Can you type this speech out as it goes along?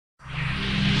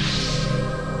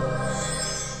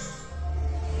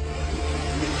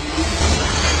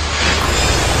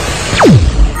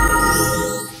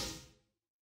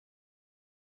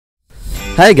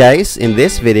Hi guys, in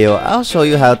this video, I'll show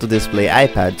you how to display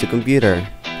iPad to computer.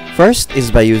 First is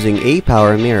by using a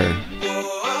Power Mirror.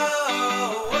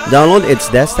 Download its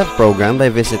desktop program by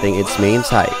visiting its main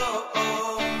site.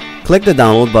 Click the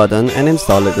download button and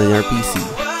install it on your PC.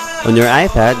 On your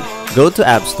iPad, go to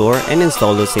App Store and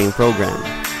install the same program.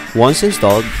 Once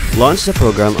installed, launch the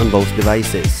program on both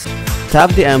devices.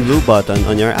 Tap the blue button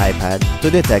on your iPad to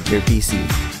detect your PC.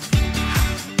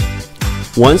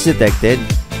 Once detected,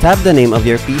 tap the name of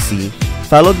your PC,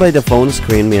 followed by the phone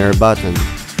screen mirror button.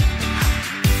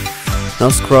 Now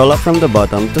scroll up from the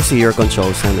bottom to see your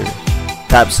control center.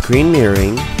 Tap Screen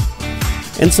Mirroring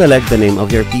and select the name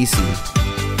of your PC.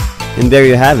 And there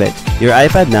you have it, your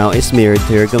iPad now is mirrored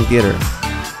to your computer.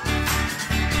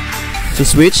 To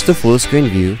switch to full screen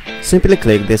view, simply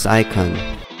click this icon.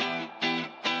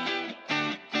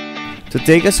 To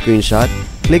take a screenshot,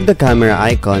 click the camera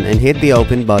icon and hit the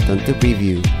open button to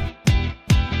preview.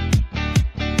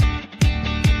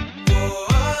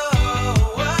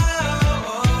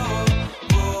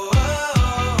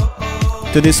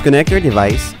 To disconnect your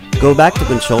device, go back to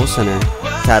Control Center,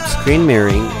 tap Screen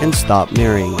Mirroring and stop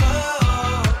mirroring.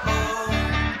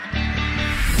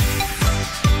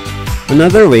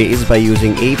 Another way is by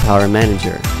using a Power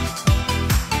Manager.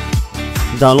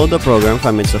 Download the program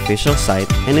from its official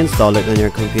site and install it on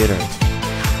your computer.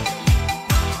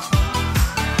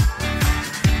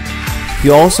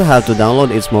 You also have to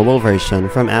download its mobile version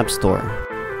from App Store.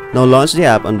 Now launch the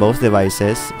app on both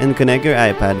devices and connect your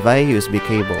iPad via USB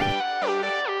cable.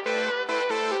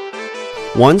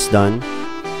 Once done,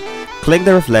 click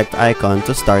the reflect icon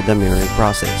to start the mirroring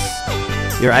process.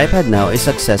 Your iPad now is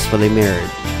successfully mirrored.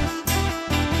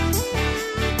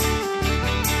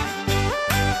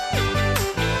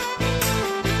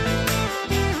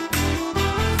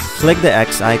 Click the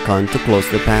X icon to close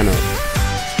the panel.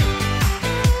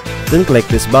 Then click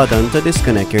this button to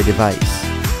disconnect your device.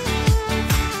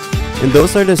 And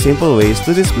those are the simple ways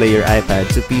to display your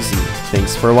iPad to PC.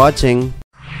 Thanks for watching!